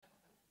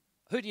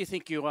Who Do You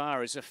Think You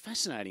Are is a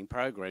fascinating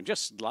program.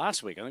 Just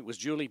last week, I think it was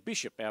Julie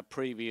Bishop, our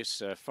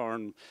previous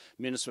Foreign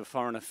Minister of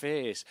Foreign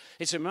Affairs.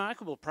 It's a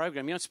remarkable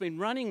program. You know, it's been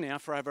running now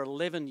for over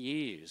 11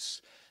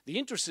 years. The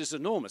interest is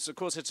enormous. Of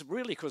course, it's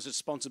really because it's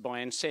sponsored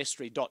by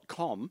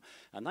Ancestry.com,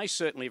 and they're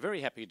certainly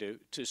very happy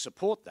to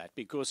support that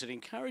because it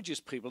encourages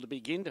people to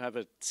begin to have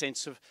a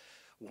sense of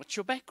what's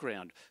your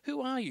background?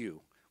 Who are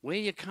you? Where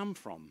you come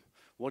from?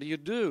 What do you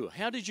do?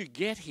 How did you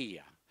get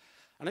here?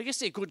 And I guess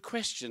they're good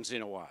questions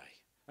in a way.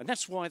 And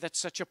that's why that's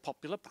such a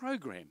popular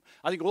program.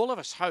 I think all of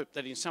us hope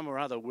that in some or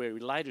other we're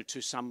related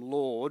to some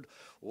lord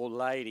or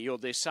lady, or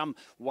there's some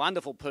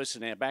wonderful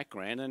person in our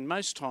background, and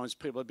most times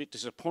people are a bit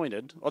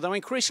disappointed, although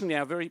increasingly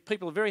now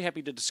people are very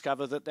happy to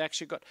discover that they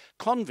actually got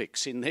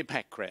convicts in their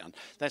background.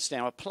 That's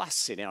now a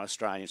plus in our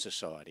Australian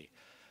society.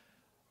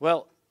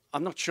 Well,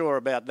 I'm not sure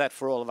about that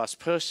for all of us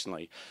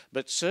personally,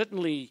 but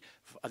certainly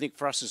I think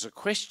for us as a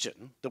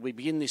question that we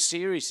begin this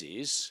series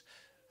is,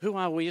 who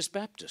are we as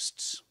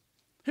Baptists?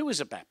 Who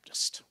is a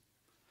Baptist?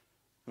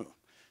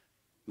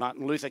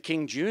 Martin Luther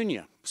King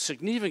Jr.,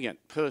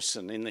 significant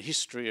person in the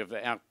history of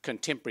our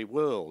contemporary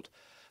world.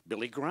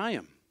 Billy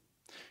Graham.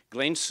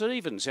 Glenn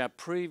Stevens, our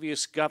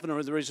previous Governor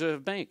of the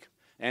Reserve Bank.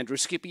 Andrew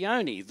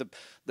Scipione, the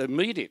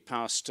immediate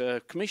past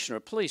Commissioner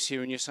of Police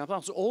here in New South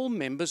Wales, all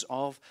members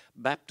of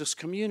Baptist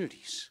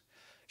communities.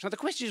 So the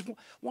question is,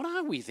 what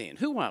are we then?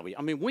 Who are we?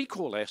 I mean, we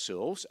call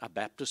ourselves a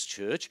Baptist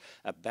church,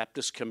 a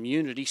Baptist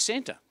community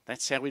centre.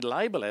 That's how we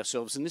label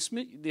ourselves in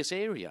this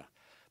area.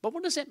 But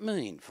what does that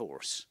mean for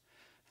us?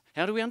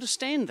 How do we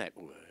understand that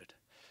word?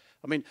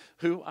 I mean,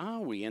 who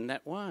are we in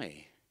that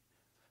way?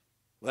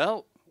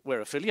 Well, we're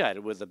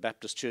affiliated with the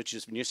Baptist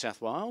churches of New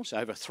South Wales,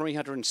 over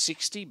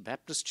 360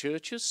 Baptist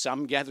churches,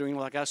 some gathering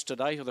like us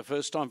today for the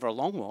first time for a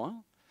long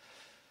while.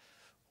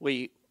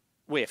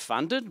 We're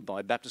funded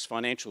by Baptist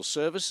Financial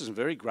Services and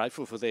very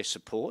grateful for their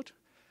support.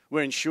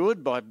 We're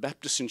insured by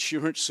Baptist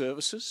Insurance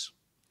Services.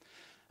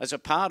 As a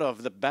part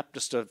of the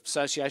Baptist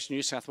Association of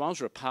New South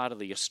Wales, we're a part of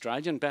the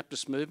Australian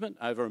Baptist movement,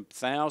 over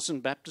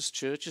 1,000 Baptist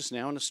churches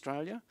now in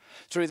Australia.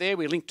 Through there,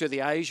 we link to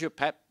the Asia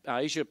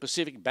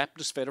Pacific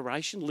Baptist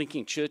Federation,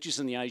 linking churches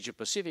in the Asia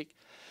Pacific.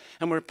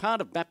 And we're a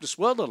part of Baptist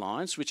World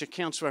Alliance, which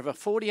accounts for over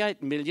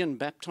 48 million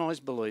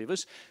baptised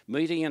believers,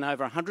 meeting in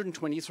over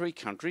 123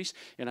 countries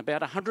in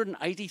about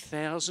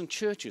 180,000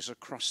 churches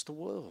across the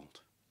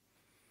world.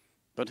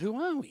 But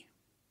who are we?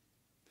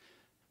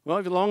 Well,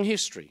 we have a long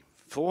history.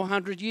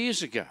 400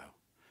 years ago.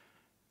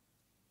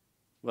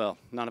 Well,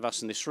 none of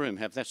us in this room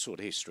have that sort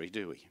of history,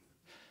 do we?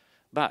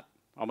 But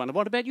I wonder,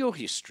 what about your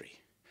history?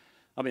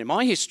 I mean,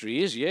 my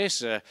history is,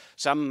 yes,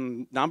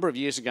 some number of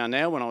years ago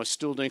now, when I was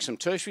still doing some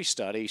tertiary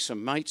studies,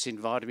 some mates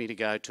invited me to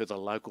go to the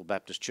local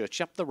Baptist church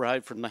up the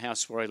road from the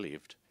house where I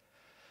lived.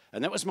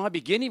 And that was my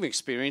beginning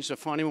experience of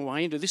finding my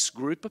way into this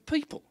group of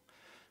people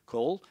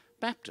called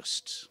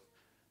Baptists.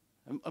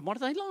 And what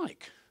are they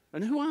like?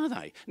 And who are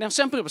they? Now,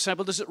 some people say,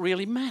 well, does it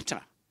really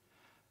matter?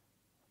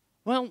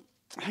 Well,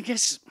 I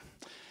guess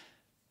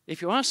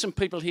if you ask some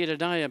people here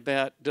today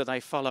about do they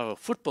follow a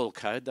football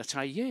code, they'd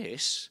say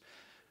yes.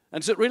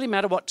 And does it really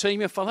matter what team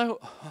you follow?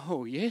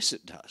 Oh, yes,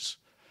 it does.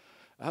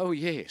 Oh,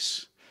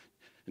 yes.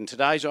 And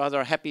today's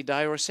either a happy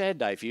day or a sad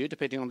day for you,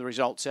 depending on the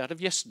results out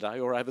of yesterday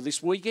or over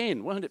this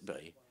weekend, won't it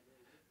be?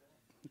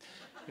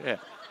 Yeah.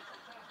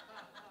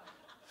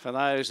 For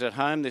those at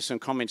home, there's some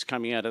comments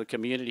coming out of the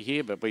community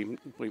here, but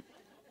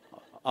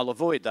I'll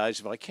avoid those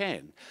if I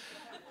can.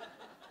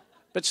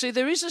 But see,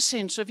 there is a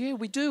sense of, yeah,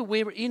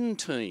 we're in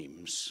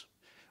teams.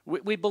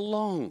 We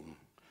belong.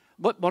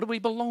 What do we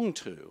belong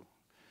to?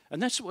 And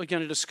that's what we're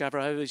going to discover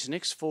over these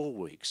next 4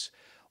 weeks.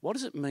 What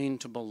does it mean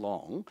to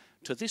belong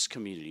to this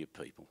community of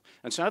people?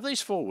 And so over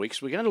these 4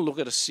 weeks, we're going to look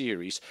at a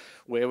series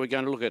where we're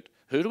going to look at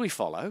who do we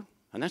follow,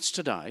 and that's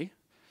today,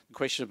 the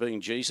question of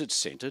being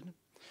Jesus-centred.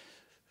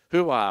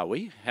 Who are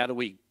we? How do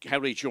we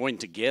join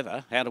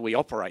together? How do we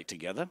operate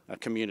together, a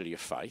community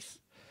of faith?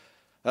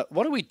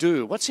 What do we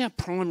do? What's our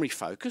primary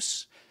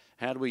focus?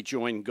 How do we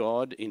join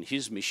God in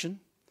his mission?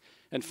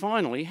 And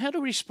finally, how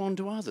do we respond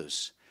to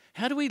others?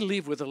 How do we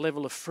live with a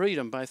level of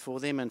freedom both for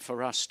them and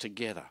for us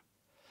together?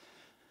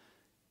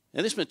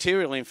 Now, this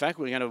material, in fact,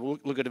 we're going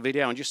to look at a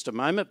video in just a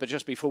moment, but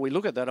just before we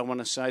look at that, I want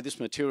to say this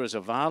material is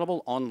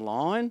available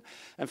online.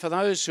 And for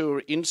those who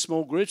are in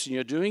small groups and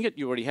you're doing it,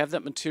 you already have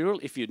that material.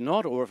 If you're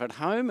not, or if at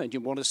home and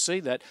you want to see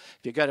that,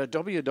 if you go to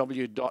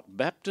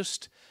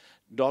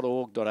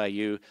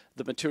www.baptist.org.au,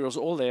 the material's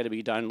all there to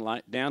be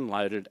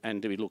downloaded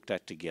and to be looked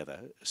at together.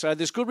 So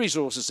there's good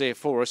resources there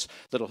for us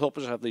that'll help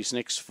us over these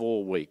next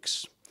 4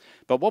 weeks.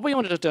 But what we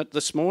wanted to do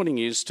this morning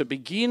is to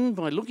begin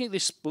by looking at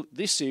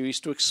this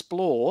series to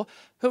explore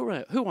who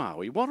are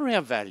we? What are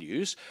our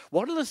values?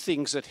 What are the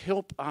things that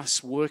help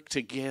us work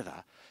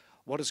together?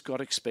 What does God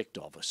expect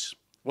of us?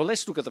 Well,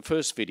 let's look at the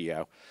first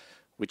video,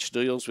 which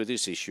deals with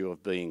this issue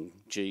of being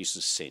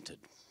Jesus-centred.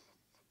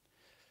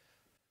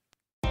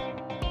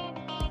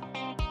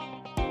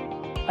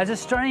 As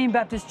Australian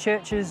Baptist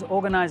churches,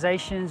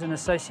 organisations and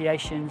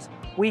associations,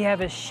 we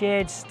have a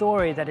shared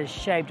story that has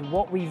shaped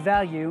what we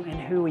value and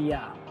who we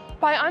are.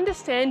 By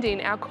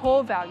understanding our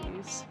core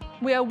values,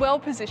 we are well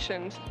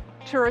positioned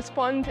to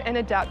respond and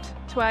adapt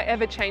to our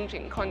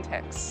ever-changing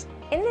contexts.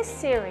 In this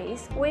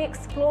series, we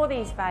explore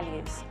these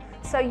values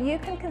so you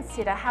can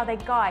consider how they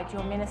guide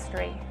your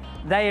ministry.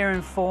 They are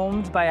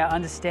informed by our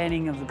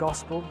understanding of the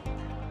gospel,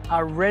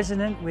 are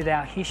resonant with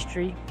our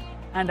history,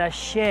 and are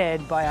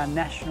shared by our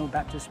National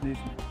Baptist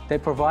movement. They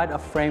provide a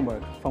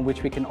framework from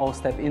which we can all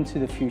step into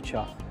the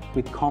future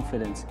with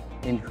confidence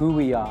in who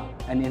we are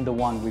and in the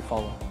one we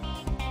follow.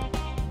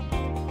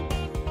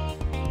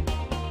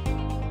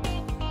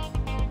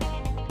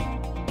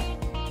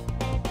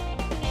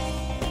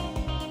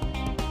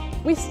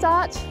 We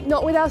start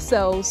not with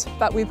ourselves,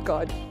 but with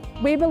God.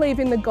 We believe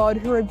in the God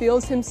who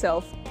reveals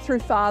himself through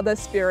Father,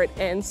 Spirit,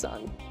 and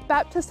Son.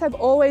 Baptists have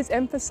always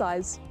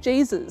emphasised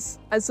Jesus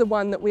as the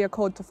one that we are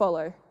called to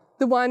follow,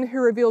 the one who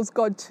reveals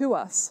God to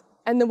us,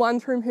 and the one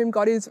through whom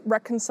God is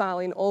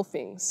reconciling all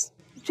things.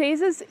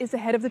 Jesus is the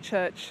head of the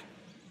church,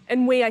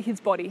 and we are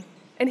his body,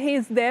 and he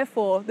is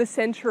therefore the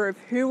centre of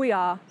who we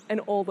are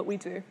and all that we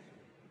do.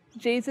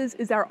 Jesus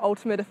is our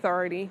ultimate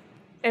authority,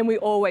 and we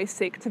always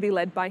seek to be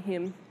led by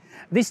him.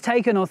 This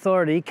take on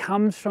authority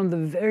comes from the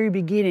very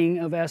beginning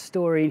of our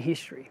story in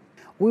history.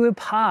 We were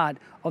part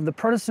of the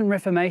Protestant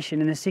Reformation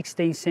in the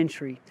 16th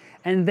century,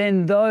 and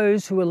then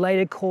those who were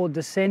later called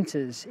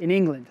dissenters in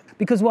England.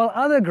 Because while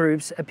other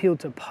groups appealed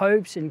to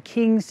popes and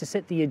kings to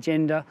set the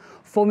agenda,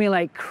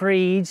 formulate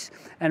creeds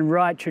and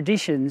write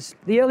traditions,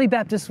 the early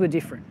Baptists were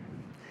different.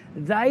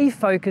 They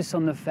focused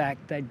on the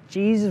fact that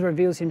Jesus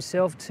reveals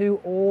himself to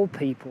all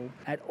people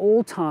at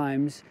all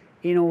times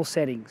in all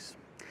settings.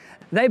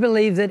 They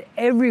believe that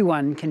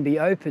everyone can be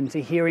open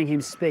to hearing him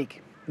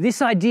speak.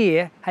 This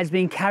idea has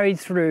been carried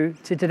through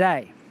to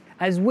today,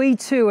 as we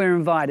too are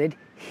invited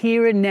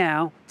here and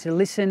now to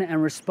listen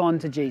and respond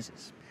to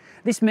Jesus.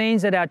 This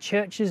means that our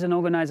churches and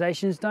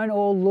organisations don't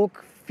all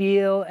look,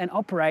 feel and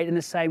operate in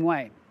the same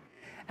way.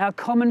 Our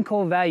common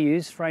core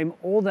values frame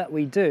all that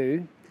we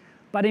do,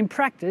 but in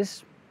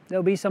practice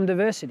there'll be some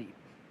diversity,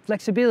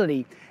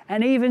 flexibility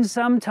and even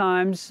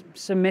sometimes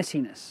some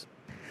messiness.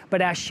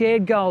 But our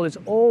shared goal is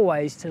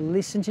always to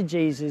listen to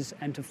Jesus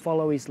and to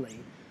follow his lead.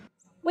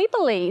 We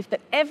believe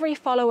that every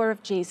follower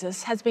of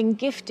Jesus has been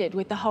gifted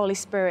with the Holy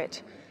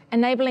Spirit,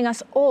 enabling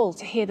us all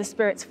to hear the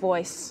Spirit's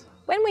voice.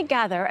 When we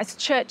gather as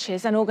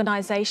churches and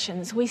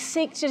organisations, we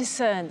seek to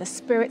discern the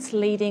Spirit's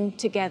leading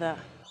together.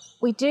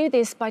 We do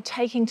this by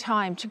taking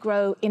time to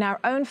grow in our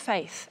own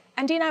faith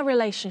and in our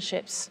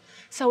relationships,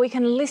 so we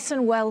can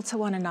listen well to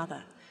one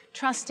another,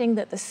 trusting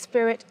that the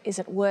Spirit is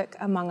at work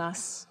among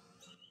us.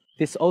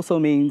 This also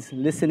means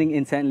listening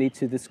intently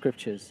to the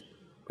scriptures.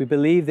 We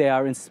believe they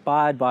are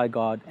inspired by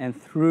God, and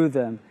through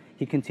them,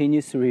 he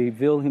continues to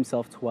reveal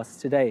himself to us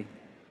today.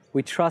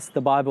 We trust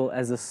the Bible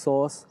as the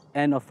source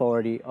and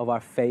authority of our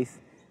faith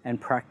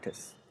and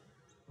practice.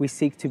 We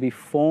seek to be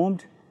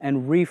formed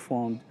and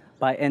reformed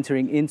by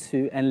entering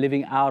into and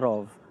living out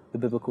of the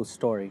biblical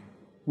story.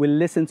 We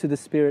listen to the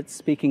Spirit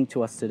speaking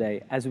to us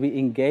today as we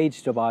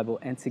engage the Bible,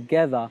 and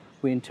together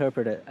we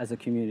interpret it as a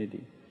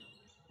community.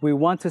 We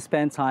want to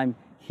spend time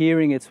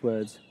hearing its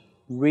words,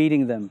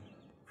 reading them,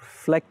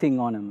 reflecting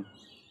on them,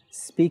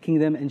 speaking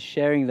them and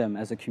sharing them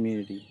as a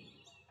community.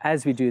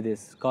 As we do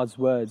this, God's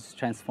words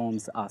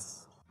transforms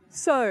us.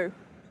 So,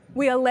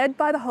 we are led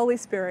by the Holy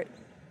Spirit,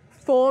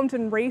 formed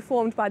and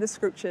reformed by the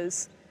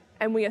scriptures,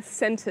 and we are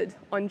centred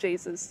on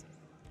Jesus.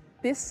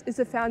 This is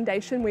a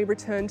foundation we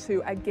return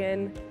to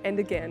again and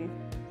again,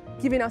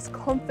 giving us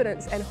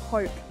confidence and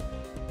hope.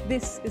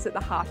 This is at the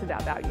heart of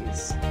our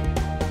values.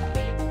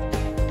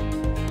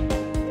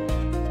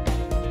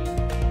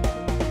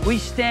 We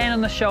stand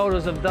on the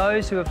shoulders of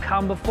those who have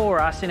come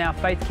before us in our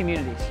faith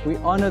communities. We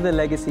honour the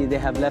legacy they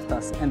have left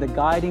us and the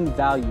guiding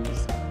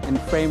values and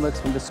frameworks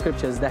from the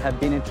scriptures that have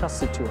been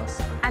entrusted to us.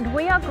 And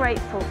we are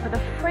grateful for the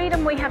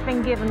freedom we have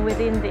been given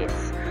within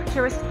this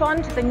to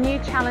respond to the new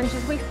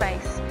challenges we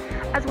face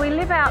as we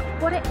live out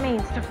what it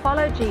means to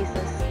follow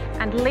Jesus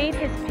and lead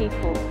his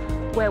people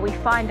where we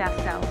find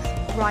ourselves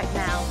right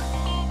now.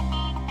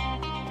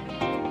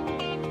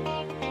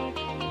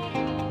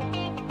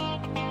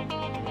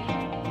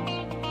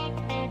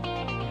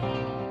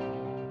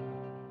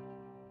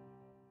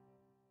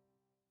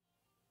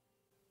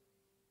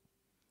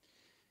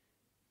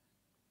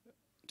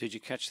 Did you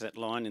catch that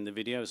line in the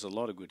video? There's a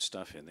lot of good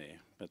stuff in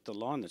there. But the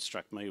line that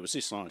struck me was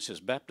this line. It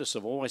says, Baptists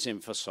have always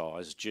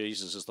emphasised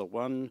Jesus as the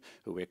one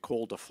who we're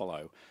called to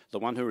follow, the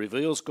one who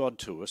reveals God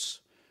to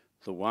us,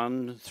 the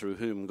one through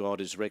whom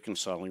God is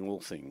reconciling all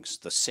things,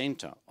 the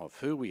centre of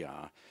who we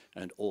are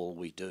and all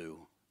we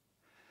do.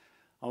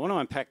 I want to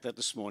unpack that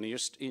this morning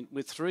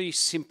with three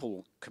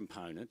simple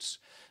components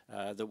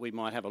that we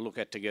might have a look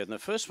at together. And the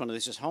first one of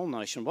this is whole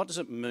nation. What does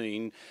it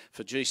mean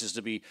for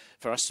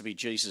us to be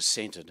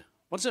Jesus-centred?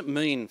 What does it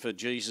mean for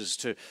Jesus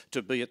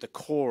to be at the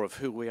core of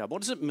who we are?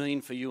 What does it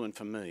mean for you and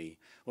for me?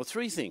 Well,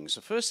 three things.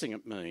 The first thing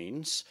it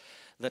means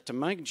that to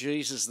make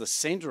Jesus the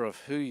centre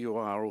of who you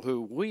are or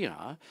who we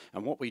are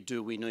and what we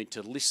do, we need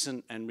to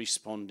listen and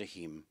respond to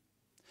him.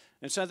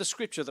 And so the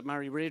scripture that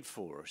Murray read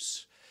for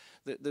us,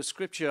 the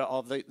scripture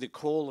of the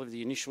call of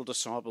the initial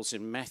disciples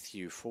in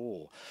Matthew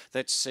 4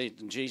 that said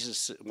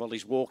Jesus, while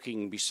he's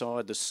walking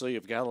beside the Sea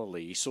of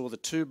Galilee, he saw the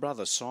two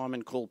brothers,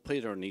 Simon called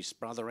Peter and his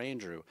brother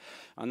Andrew,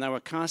 and they were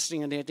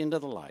casting a net into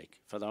the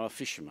lake, for they were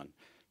fishermen.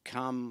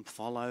 Come,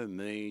 follow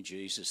me,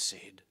 Jesus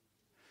said.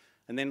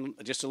 And then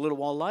just a little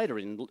while later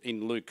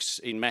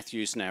in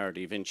Matthew's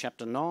narrative, in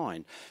chapter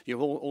 9, you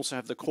also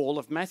have the call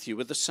of Matthew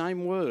with the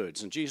same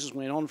words. And Jesus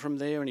went on from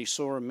there and he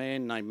saw a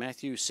man named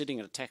Matthew sitting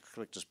at a tax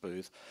collector's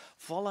booth.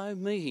 Follow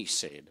me, he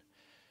said.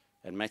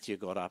 And Matthew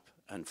got up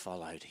and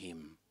followed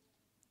him.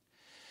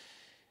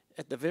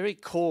 At the very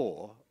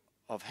core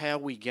of how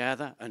we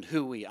gather and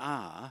who we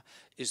are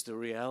is the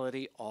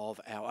reality of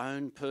our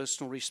own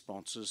personal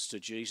responses to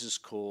Jesus'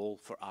 call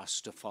for us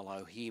to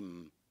follow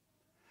him.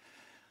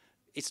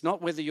 It's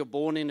not whether you're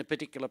born in a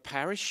particular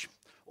parish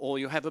or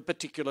you have a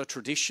particular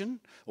tradition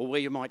or where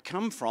you might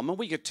come from. And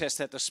we could test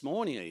that this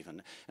morning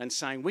even and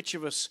saying which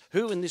of us,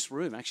 who in this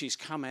room actually has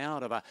come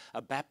out of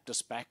a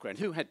Baptist background,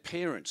 who had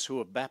parents who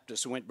were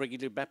Baptists, who went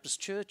regularly to Baptist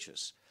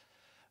churches.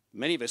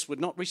 Many of us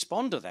would not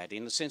respond to that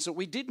in the sense that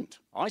we didn't.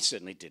 I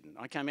certainly didn't.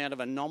 I came out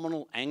of a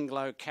nominal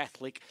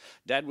Anglo-Catholic.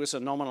 Dad was a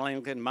nominal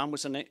Anglican, Mum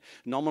was a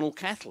nominal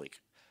Catholic.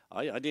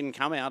 I didn't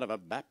come out of a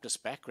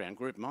Baptist background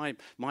group. My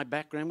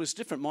background was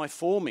different. My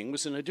forming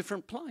was in a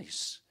different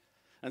place.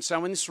 And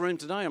so in this room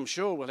today, I'm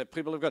sure we'll have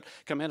people who've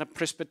come out of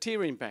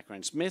Presbyterian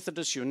backgrounds,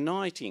 Methodists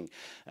Uniting,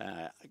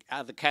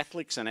 other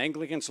Catholics and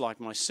Anglicans like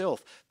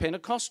myself,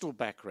 Pentecostal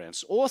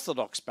backgrounds,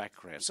 Orthodox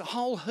backgrounds, a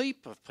whole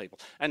heap of people.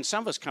 And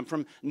some of us come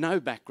from no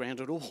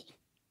background at all.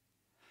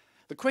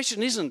 The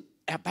question isn't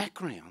our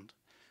background.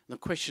 The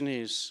question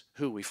is,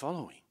 who are we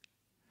following?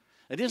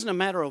 It isn't a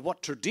matter of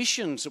what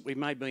traditions that we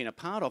may have been a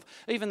part of,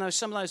 even though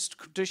some of those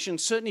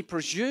traditions certainly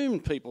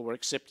presumed people were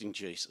accepting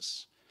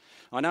Jesus.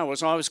 I know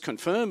as I was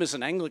confirmed as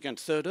an Anglican at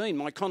 13,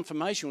 my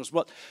confirmation was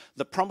what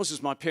the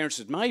promises my parents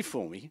had made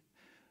for me,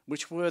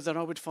 which were that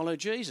I would follow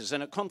Jesus.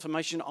 And at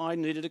confirmation, I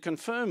needed to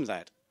confirm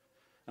that.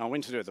 And I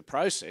went through the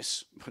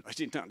process, but I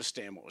didn't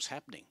understand what was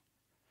happening.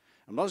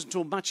 And it wasn't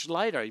until much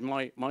later, in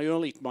my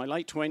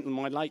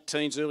late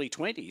teens, early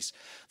 20s,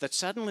 that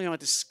suddenly I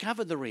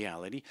discovered the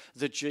reality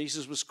that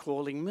Jesus was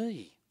calling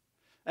me.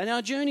 And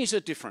our journeys are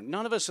different.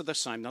 None of us are the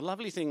same. The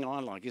lovely thing I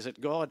like is that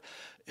God,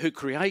 who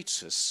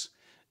creates us,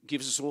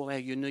 gives us all our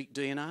unique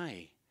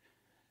DNA.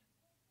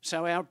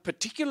 So our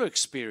particular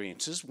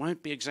experiences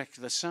won't be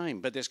exactly the same,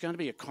 but there's going to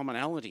be a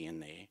commonality in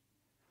there.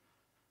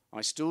 I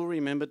still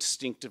remember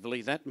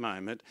distinctively that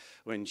moment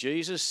when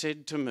Jesus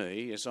said to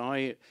me, as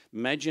I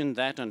imagined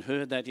that and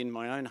heard that in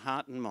my own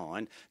heart and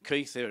mind,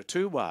 Keith, there are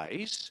two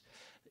ways.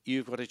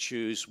 You've got to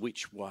choose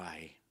which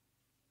way.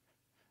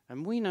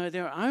 And we know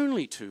there are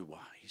only two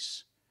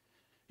ways.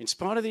 In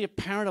spite of the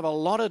apparent of a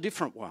lot of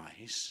different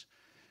ways,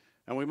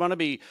 and we want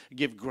to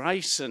give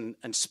grace and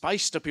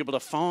space to people to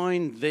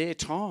find their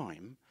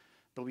time,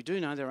 but we do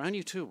know there are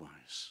only two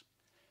ways.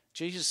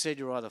 Jesus said,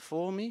 you're either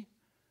for me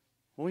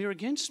or you're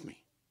against me.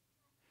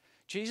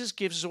 Jesus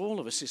gives all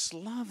of us this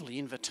lovely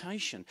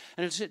invitation,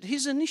 and it's at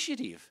his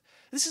initiative.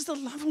 This is the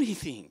lovely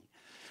thing.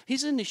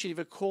 His initiative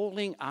of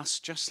calling us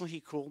just like he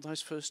called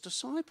those first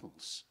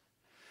disciples.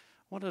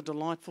 What a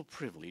delightful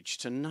privilege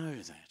to know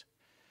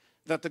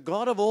that the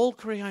God of all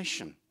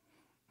creation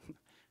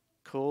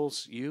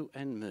calls you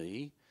and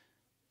me,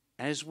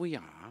 as we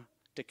are,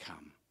 to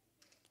come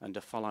and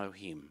to follow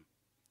him.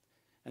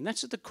 And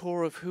that's at the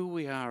core of who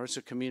we are as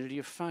a community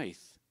of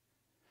faith.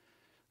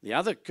 The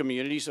other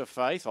communities of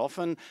faith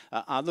often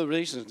other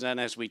reasons, and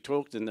as we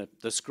talked in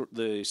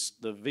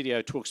the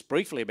video talks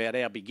briefly about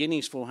our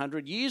beginnings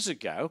 400 years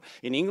ago.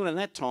 In England at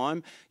that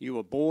time, you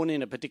were born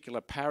in a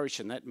particular parish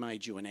and that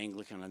made you an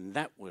Anglican, and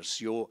that was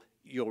your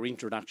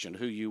introduction,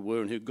 who you were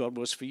and who God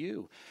was for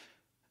you.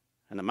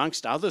 And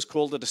amongst others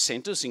called the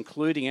dissenters,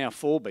 including our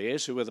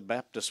forebears, who were the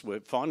Baptists, were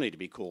finally to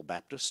be called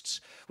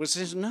Baptists,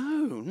 says,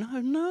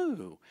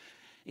 no.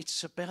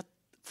 It's about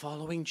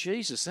following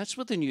Jesus. That's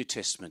what the New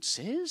Testament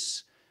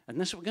says. And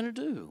that's what we're going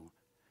to do.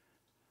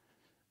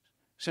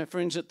 So,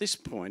 friends, at this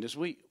point, as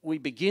we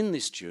begin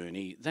this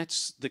journey,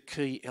 that's the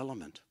key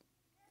element.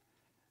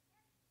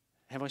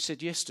 Have I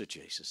said yes to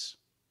Jesus?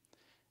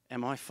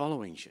 Am I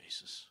following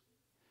Jesus?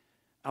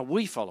 Are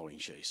we following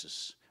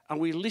Jesus? Are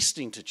we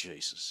listening to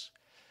Jesus?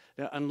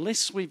 Now,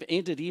 unless we've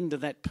entered into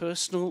that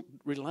personal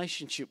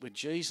relationship with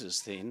Jesus,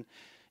 then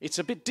it's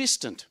a bit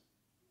distant.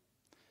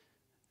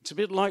 It's a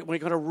bit like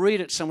we've got to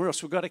read it somewhere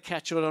else. We've got to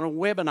catch it on a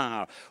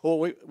webinar, or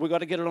we've got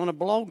to get it on a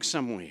blog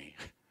somewhere.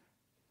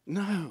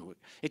 No,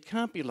 it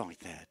can't be like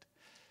that.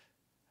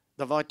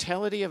 The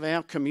vitality of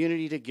our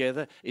community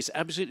together is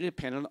absolutely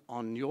dependent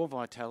on your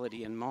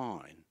vitality and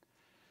mine.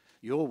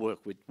 Your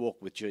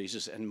walk with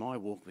Jesus and my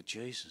walk with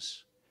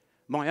Jesus.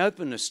 My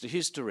openness to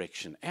his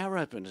direction, our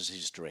openness to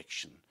his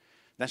direction.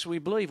 That's what we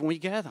believe when we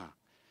gather.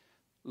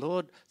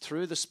 Lord,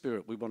 through the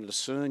Spirit, we want to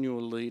discern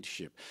your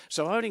leadership.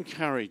 So I would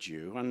encourage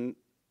you, and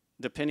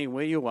depending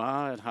where you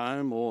are, at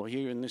home or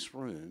here in this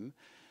room,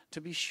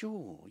 to be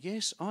sure,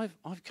 yes,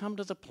 I've come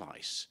to the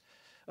place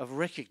of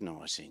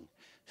recognising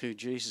who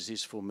Jesus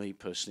is for me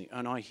personally.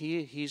 And I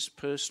hear his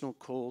personal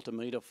call to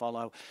me to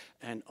follow,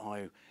 and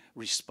I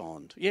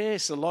respond.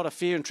 Yes, a lot of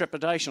fear and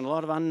trepidation, a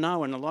lot of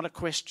unknown, a lot of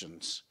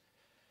questions.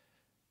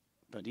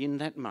 But in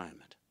that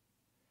moment,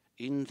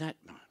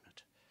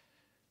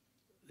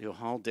 your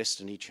whole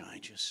destiny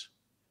changes.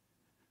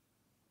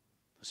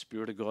 The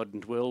Spirit of God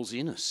dwells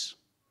in us,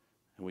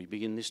 and we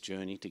begin this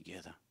journey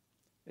together.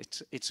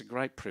 It's a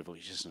great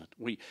privilege, isn't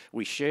it?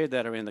 We share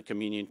that around the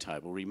communion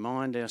table,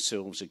 remind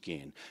ourselves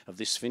again of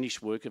this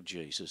finished work of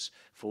Jesus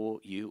for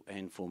you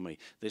and for me.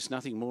 There's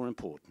nothing more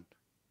important.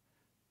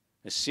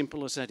 As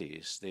simple as that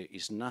is, there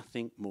is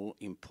nothing more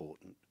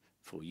important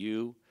for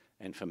you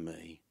and for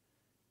me.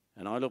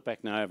 And I look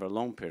back now over a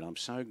long period, I'm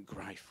so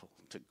grateful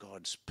to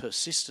God's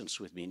persistence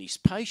with me and his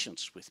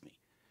patience with me.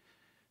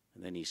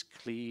 And then his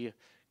clear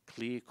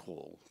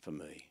call for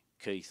me.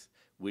 Keith,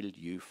 will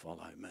you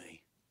follow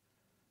me?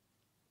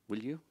 Will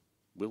you?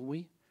 Will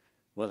we?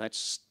 Well,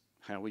 that's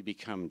how we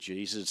become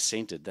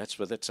Jesus-centered. That's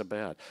what that's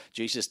about.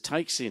 Jesus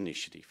takes the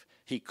initiative.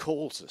 He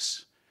calls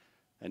us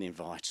and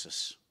invites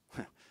us.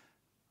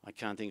 I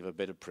can't think of a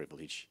better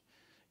privilege.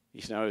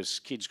 You know, as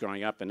kids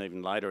growing up and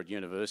even later at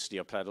university,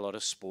 I played a lot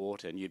of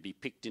sport and you'd be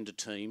picked into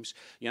teams.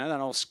 You know that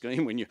old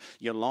scheme when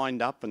you're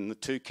lined up and the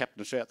two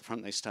captains are out the front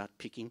and they start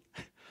picking?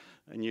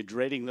 And you're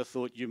dreading the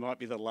thought you might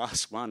be the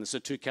last one. As the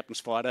two captains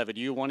fight over, do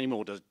you want him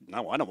or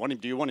no, I don't want him.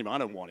 Do you want him? I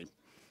don't want him.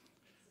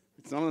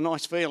 It's not a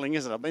nice feeling,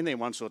 is it? I've been there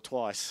once or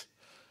twice.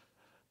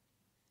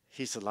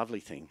 Here's the lovely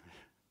thing.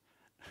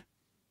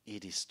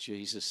 It is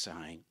Jesus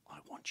saying, I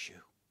want you.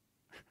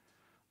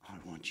 I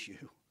want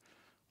you.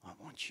 I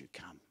want you.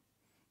 Come.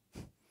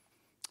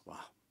 Wow.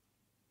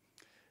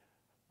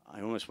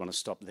 I almost want to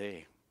stop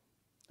there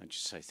and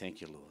just say, thank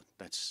you, Lord.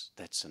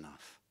 That's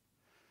enough.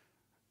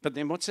 But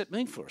then what's that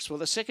mean for us? Well,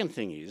 the second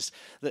thing is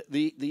that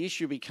the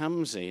issue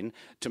becomes then,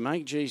 to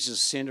make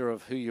Jesus centre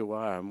of who you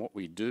are and what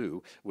we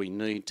do, we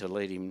need to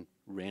let him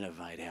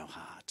renovate our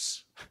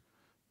hearts.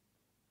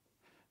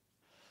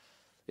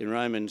 In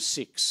Romans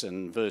 6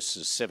 and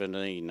verses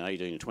 17,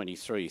 18 and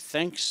 23,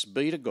 thanks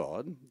be to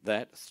God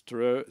that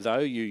though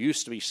you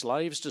used to be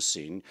slaves to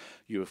sin,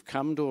 you have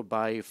come to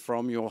obey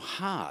from your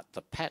heart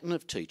the pattern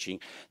of teaching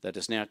that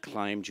has now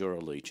claimed your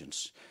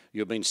allegiance.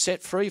 You have been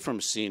set free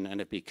from sin and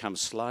have become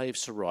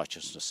slaves to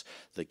righteousness.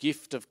 The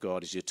gift of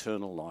God is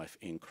eternal life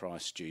in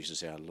Christ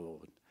Jesus our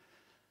Lord.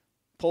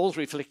 Paul's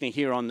reflecting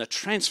here on the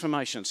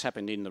transformation that's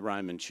happened in the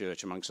Roman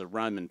church amongst the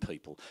Roman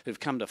people who've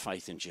come to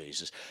faith in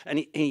Jesus.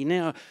 And he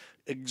now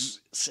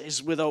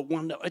says with a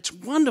wonder, it's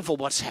wonderful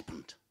what's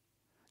happened.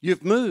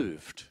 You've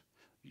moved.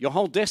 Your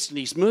whole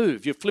destiny's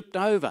moved. You've flipped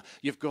over.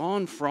 You've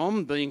gone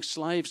from being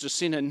slaves to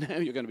sin and now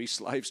you're going to be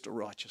slaves to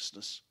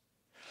righteousness.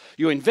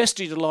 You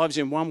invested your lives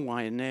in one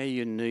way and now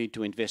you need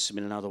to invest them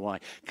in another way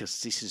because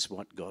this is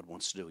what God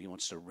wants to do. He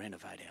wants to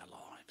renovate our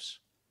lives.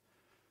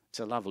 It's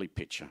a lovely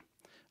picture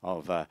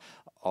of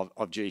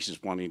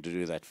Jesus wanting to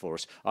do that for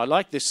us. I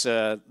like this.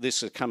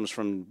 This comes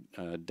from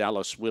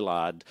Dallas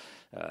Willard.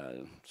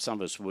 Some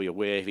of us will be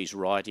aware of his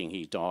writing.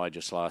 He died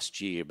just last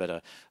year,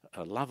 but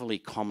a lovely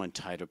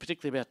commentator,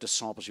 particularly about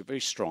discipleship, very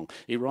strong.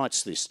 He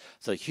writes this: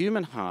 the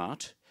human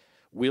heart,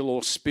 will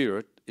or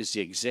spirit, is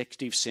the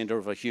executive centre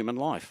of a human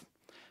life.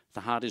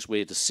 The heart is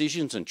where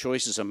decisions and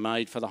choices are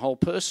made for the whole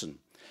person.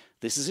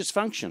 This is its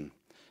function.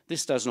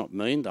 This does not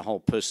mean the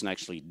whole person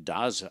actually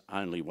does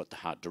only what the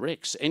heart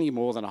directs, any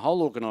more than a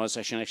whole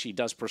organisation actually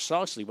does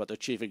precisely what the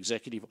chief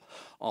executive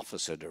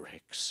officer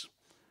directs.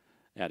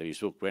 Out of his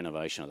book,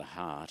 Renovation of the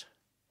Heart.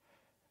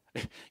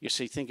 You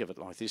see, think of it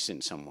like this in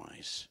some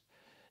ways.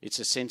 It's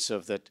a sense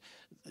of that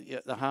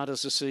the heart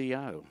is the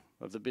CEO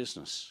of the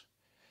business.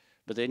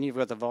 But then you've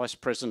got the vice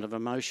president of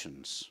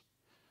emotions.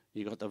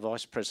 You've got the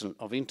vice president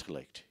of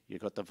intellect.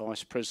 You've got the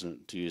vice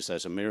president, to use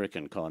those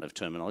American kind of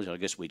terminology, I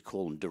guess we'd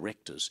call them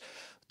directors.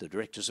 The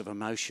directors of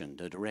emotion,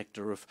 the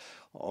director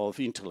of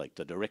intellect,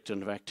 the director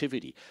of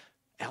activity.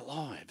 Our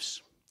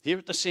lives. Here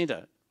at the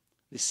centre,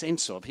 this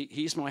sense of,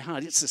 here's my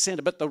heart, it's the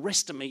centre, but the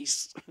rest of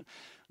me's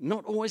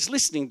not always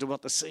listening to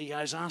what the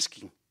CEO's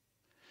asking.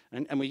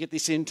 And we get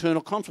this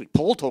internal conflict.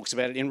 Paul talks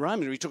about it in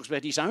Romans, where he talks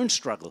about his own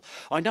struggle.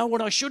 I know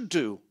what I should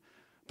do,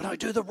 but I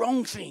do the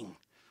wrong thing.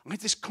 I have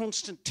this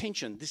constant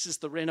tension. This is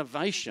the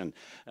renovation.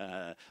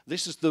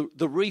 This is the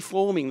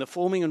reforming, the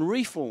forming and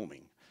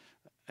reforming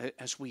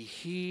as we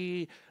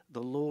hear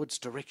the Lord's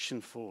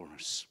direction for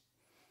us.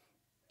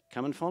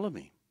 Come and follow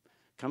me.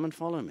 Come and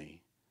follow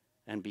me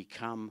and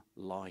become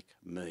like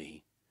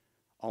me.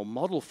 I'll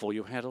model for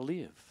you how to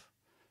live.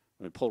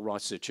 I mean, Paul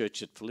writes to the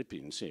church at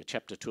Philippians,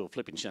 chapter 2 of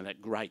Philippians,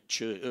 that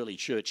great early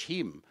church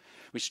hymn,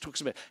 which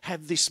talks about,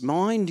 have this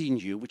mind in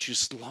you, which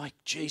is like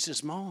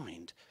Jesus'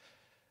 mind.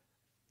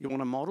 You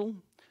want a model?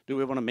 Do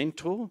we want a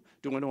mentor?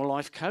 Do we want a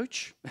life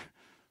coach?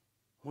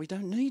 We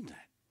don't need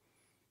that.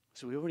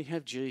 So we already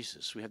have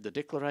Jesus. We have the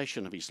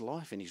declaration of his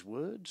life and his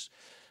words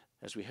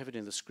as we have it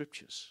in the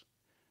scriptures.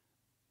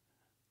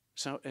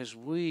 So as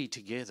we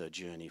together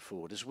journey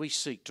forward, as we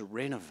seek to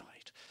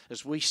renovate,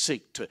 as we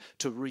seek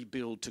to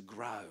rebuild, to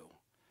grow,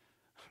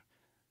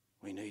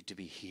 we need to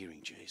be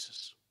hearing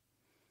Jesus,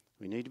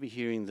 We need to be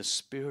hearing the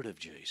Spirit of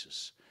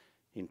Jesus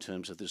in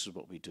terms of this is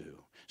what we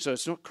do. So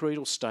it's not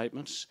creedal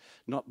statements,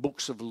 not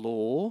books of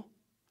law,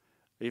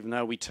 even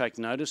though we take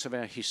notice of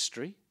our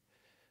history,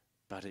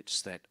 but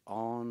it's that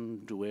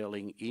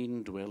on-dwelling,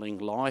 indwelling,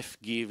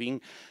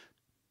 life-giving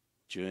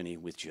journey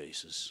with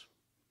Jesus.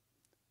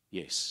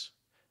 Yes,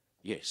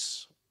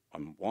 I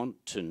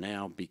want to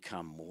now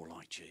become more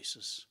like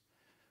Jesus.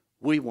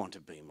 We want to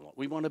be more like.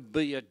 We want to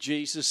be a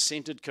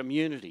Jesus-centered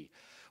community,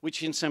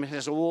 which in some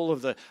has all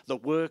of the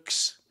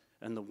works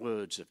and the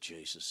words of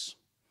Jesus.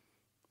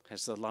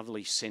 Has the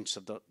lovely sense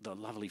of the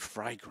lovely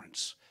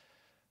fragrance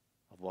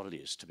of what it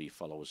is to be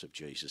followers of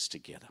Jesus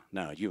together.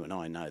 Now, you and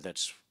I know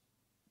that's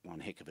one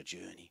heck of a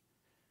journey.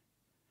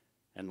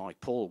 And like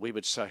Paul, we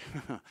would say,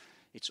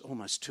 it's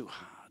almost too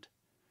hard.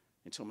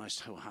 It's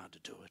almost too hard to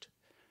do it.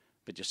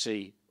 But you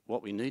see,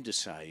 what we need to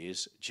say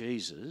is,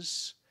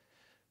 Jesus,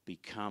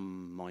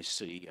 become my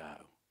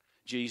CEO.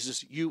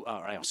 Jesus, you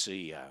are our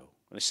CEO.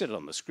 And I said it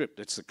on the script.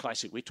 It's the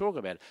classic we talk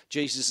about.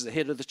 Jesus is the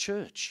head of the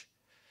church.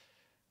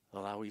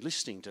 Well, are we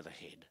listening to the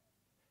head?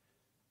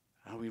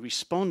 Are we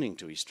responding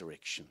to his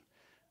direction?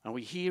 Are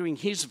we hearing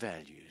his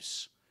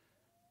values?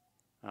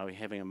 Are we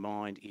having a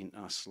mind in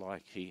us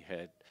like he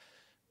had?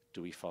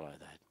 Do we follow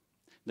that?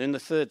 Then the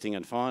third thing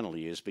and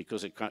finally is,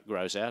 because it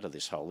grows out of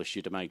this whole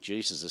issue, to make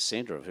Jesus the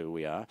centre of who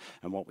we are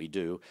and what we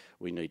do,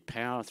 we need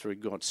power through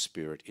God's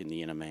Spirit in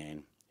the inner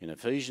man. In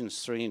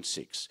Ephesians 3 and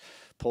 6,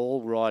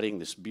 Paul, writing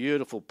this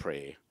beautiful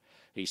prayer,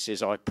 he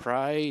says, I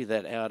pray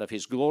that out of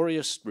his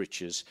glorious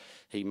riches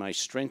he may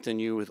strengthen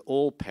you with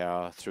all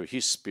power through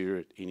his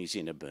Spirit in his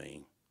inner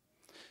being.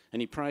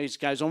 And he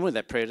goes on with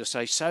that prayer to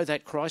say, so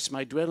that Christ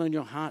may dwell in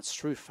your hearts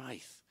through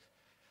faith.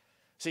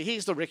 See,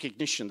 here's the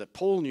recognition that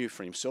Paul knew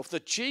for himself,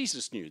 that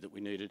Jesus knew that we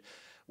needed.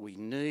 We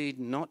need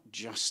not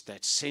just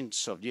that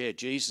sense of,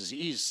 Jesus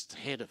is the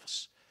head of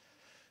us.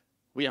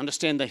 We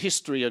understand the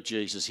history of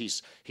Jesus,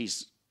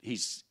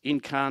 his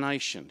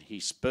incarnation,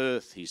 his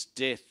birth, his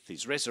death,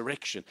 his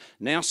resurrection,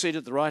 now seated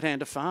at the right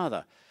hand of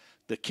Father,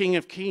 the King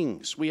of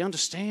Kings. We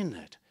understand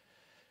that.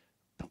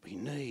 But we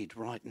need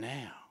right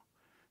now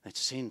that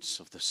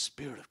sense of the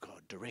Spirit of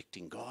God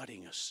directing,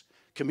 guiding us,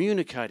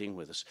 communicating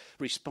with us,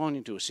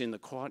 responding to us in the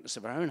quietness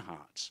of our own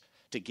hearts,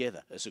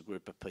 together as a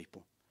group of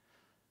people.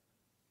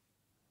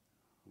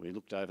 We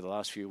looked over the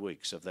last few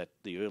weeks of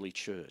the early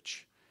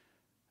church,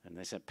 and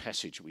there's that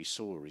passage we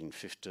saw in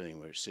 15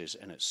 where it says,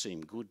 and it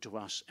seemed good to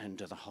us and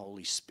to the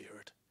Holy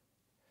Spirit.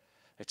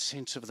 That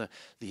sense of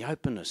the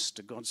openness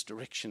to God's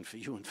direction for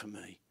you and for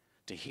me,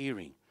 to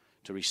hearing,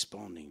 to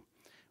responding.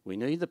 We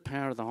need the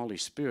power of the Holy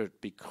Spirit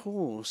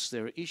because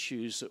there are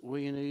issues that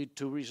we need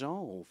to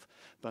resolve,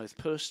 both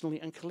personally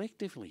and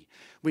collectively.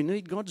 We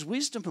need God's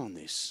wisdom on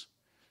this.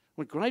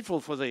 We're grateful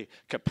for the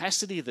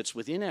capacity that's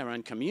within our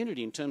own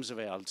community in terms of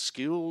our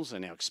skills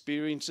and our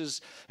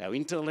experiences, our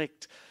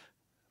intellect.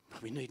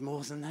 But we need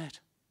more than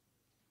that.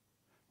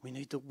 We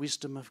need the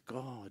wisdom of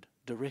God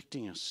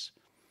directing us.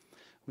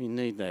 We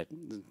need that.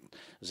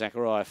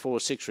 Zechariah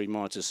 4:6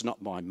 reminds us,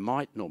 not by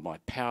might nor by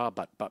power,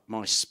 but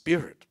my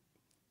Spirit.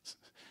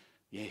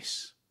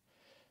 Yes,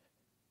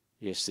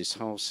 this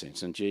whole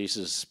sense. And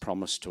Jesus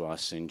promised to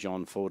us in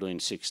John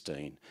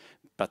 14:16,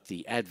 but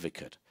the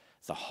Advocate,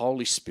 the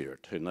Holy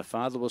Spirit, whom the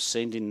Father will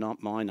send in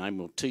my name,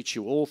 will teach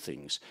you all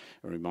things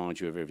and remind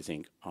you of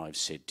everything I've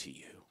said to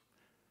you.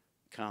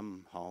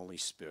 Come, Holy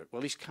Spirit.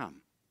 Well, he's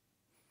come.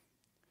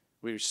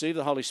 We receive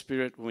the Holy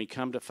Spirit when we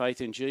come to faith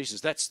in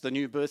Jesus. That's the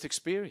new birth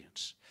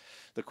experience.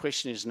 The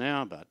question is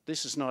now, but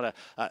this is not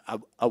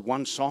a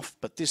once-off,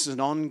 but this is an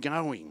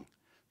ongoing.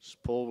 As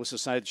Paul was to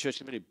say to the church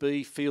community,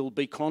 be filled,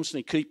 be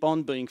constantly, keep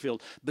on being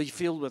filled. Be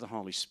filled with the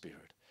Holy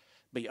Spirit.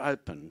 Be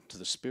open to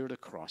the Spirit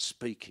of Christ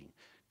speaking,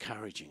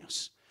 encouraging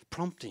us,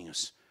 prompting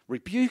us,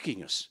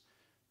 rebuking us,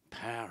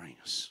 empowering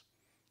us.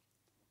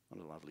 What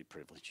a lovely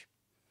privilege.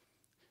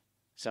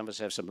 Some of us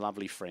have some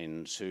lovely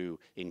friends who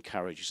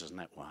encourage us in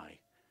that way,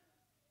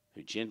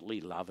 who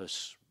gently love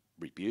us,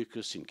 rebuke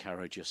us,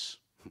 encourage us.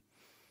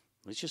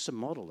 It's just a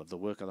model of the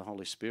work of the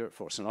Holy Spirit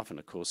for us. And often,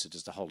 of course, it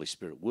is the Holy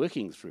Spirit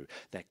working through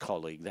that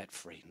colleague, that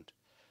friend,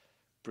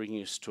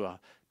 bringing us to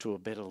a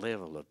better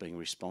level of being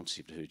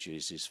responsive to who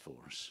Jesus is for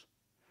us.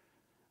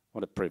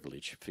 What a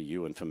privilege for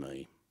you and for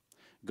me.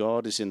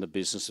 God is in the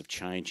business of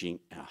changing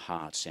our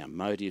hearts, our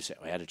motives,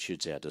 our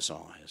attitudes, our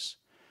desires.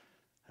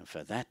 And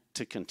for that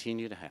to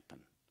continue to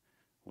happen,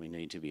 we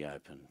need to be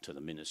open to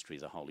the ministry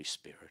of the Holy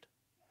Spirit.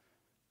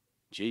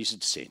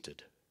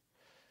 Jesus-centered.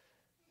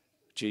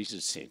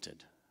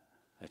 Jesus-centered.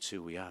 That's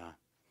who we are.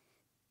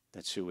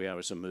 That's who we are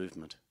as a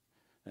movement.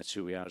 That's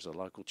who we are as a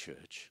local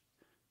church.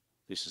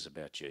 This is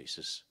about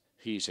Jesus.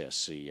 He's our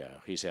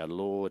CEO. He's our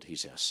Lord.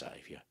 He's our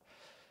Saviour.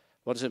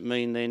 What does it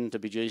mean then to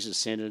be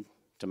Jesus-centered?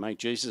 To make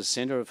Jesus the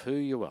centre of who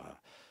you are,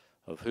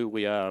 of who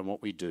we are and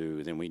what we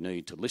do. Then we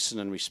need to listen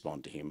and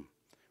respond to him.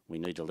 We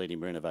need to let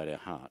him renovate our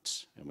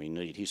hearts. And we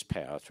need his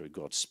power through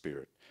God's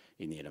Spirit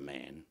in the inner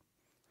man.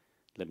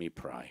 Let me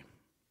pray.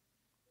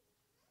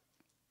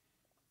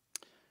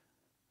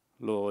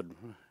 Lord,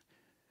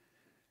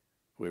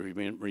 we're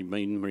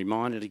being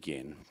reminded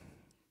again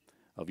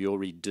of your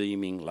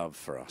redeeming love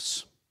for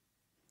us.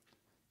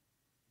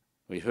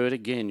 We heard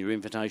again your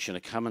invitation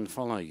to come and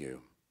follow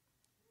you.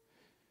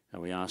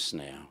 And we ask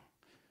now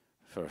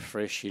for a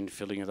fresh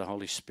infilling of the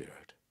Holy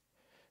Spirit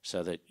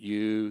so that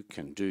you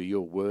can do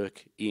your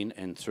work in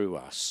and through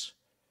us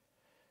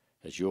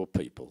as your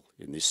people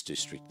in this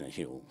district in the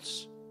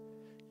hills.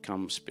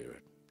 Come,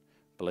 Spirit,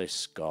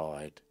 bless,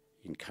 guide,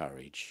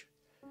 encourage,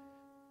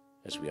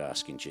 as we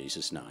ask in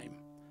Jesus' name.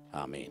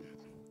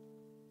 Amen.